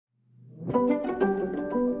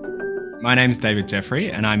My name's David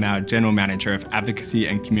Jeffrey and I'm our General Manager of Advocacy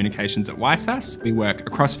and Communications at YSAS. We work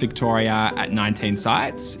across Victoria at 19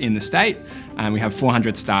 sites in the state. We have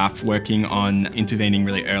 400 staff working on intervening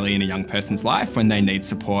really early in a young person's life when they need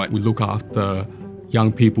support. We look after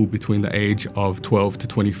young people between the age of 12 to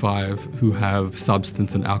 25 who have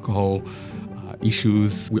substance and alcohol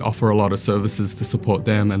issues. We offer a lot of services to support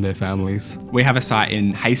them and their families. We have a site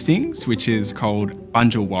in Hastings, which is called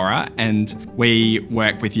Bunjalwarra, and we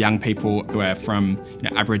work with young people who are from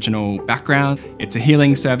Aboriginal background. It's a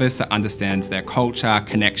healing service that understands their culture,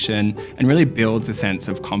 connection, and really builds a sense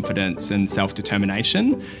of confidence and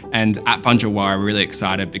self-determination. And at Bunjalwarra, we're really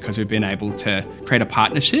excited because we've been able to create a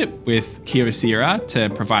partnership with Kyocera to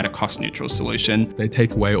provide a cost-neutral solution. They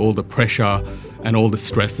take away all the pressure and all the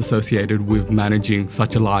stress associated with managing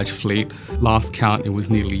such a large fleet. Last count, it was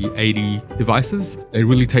nearly 80 devices. They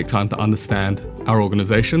really take time to understand our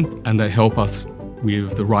organisation and they help us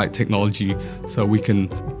with the right technology so we can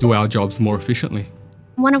do our jobs more efficiently.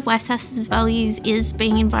 One of YSAS's values is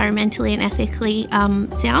being environmentally and ethically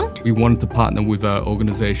sound. We wanted to partner with an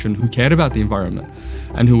organisation who cared about the environment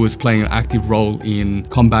and who was playing an active role in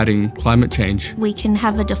combating climate change. We can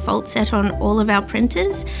have a default set on all of our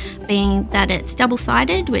printers, being that it's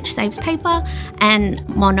double-sided, which saves paper, and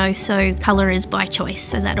mono, so colour is by choice,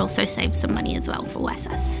 so that also saves some money as well for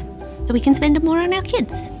YSAS. So we can spend more on our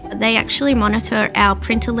kids. They actually monitor our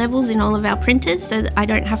printer levels in all of our printers so that I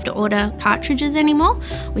don't have to order cartridges anymore,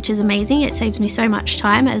 which is amazing. It saves me so much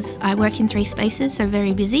time as I work in 3 spaces, so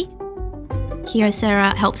very busy.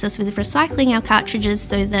 Kyocera helps us with recycling our cartridges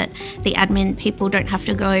so that the admin people don't have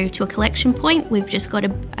to go to a collection point. We've just got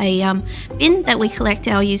a bin that we collect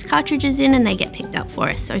our used cartridges in and they get picked up for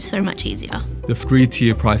us, so much easier. The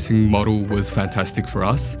 3-tier pricing model was fantastic for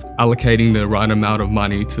us, allocating the right amount of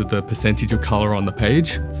money to the percentage of colour on the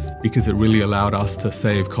page because it really allowed us to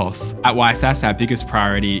save costs. At YSAS, our biggest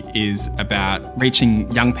priority is about reaching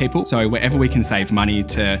young people, so wherever we can save money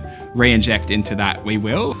to re-inject into that, we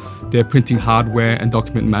will. Their printing hardware and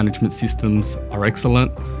document management systems are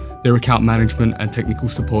excellent. Their account management and technical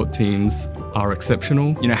support teams are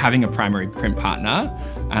exceptional. Having a primary print partner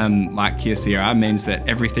like Kyocera means that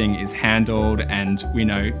everything is handled and we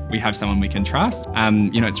know we have someone we can trust.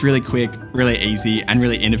 It's really quick, really easy and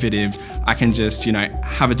really innovative. I can just,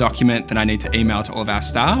 have a document that I need to email to all of our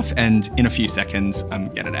staff and in a few seconds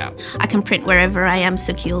get it out. I can print wherever I am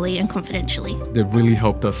securely and confidentially. They've really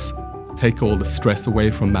helped us take all the stress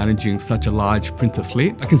away from managing such a large printer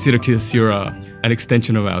fleet. I consider Kyocera an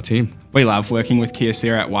extension of our team. We love working with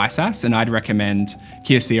Kyocera at YSAS and I'd recommend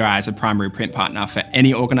Kyocera as a primary print partner for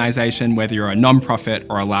any organisation, whether you're a non-profit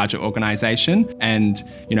or a larger organisation. And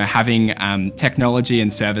having technology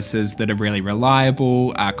and services that are really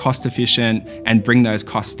reliable, cost efficient and bring those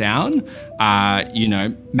costs down,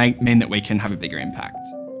 mean that we can have a bigger impact.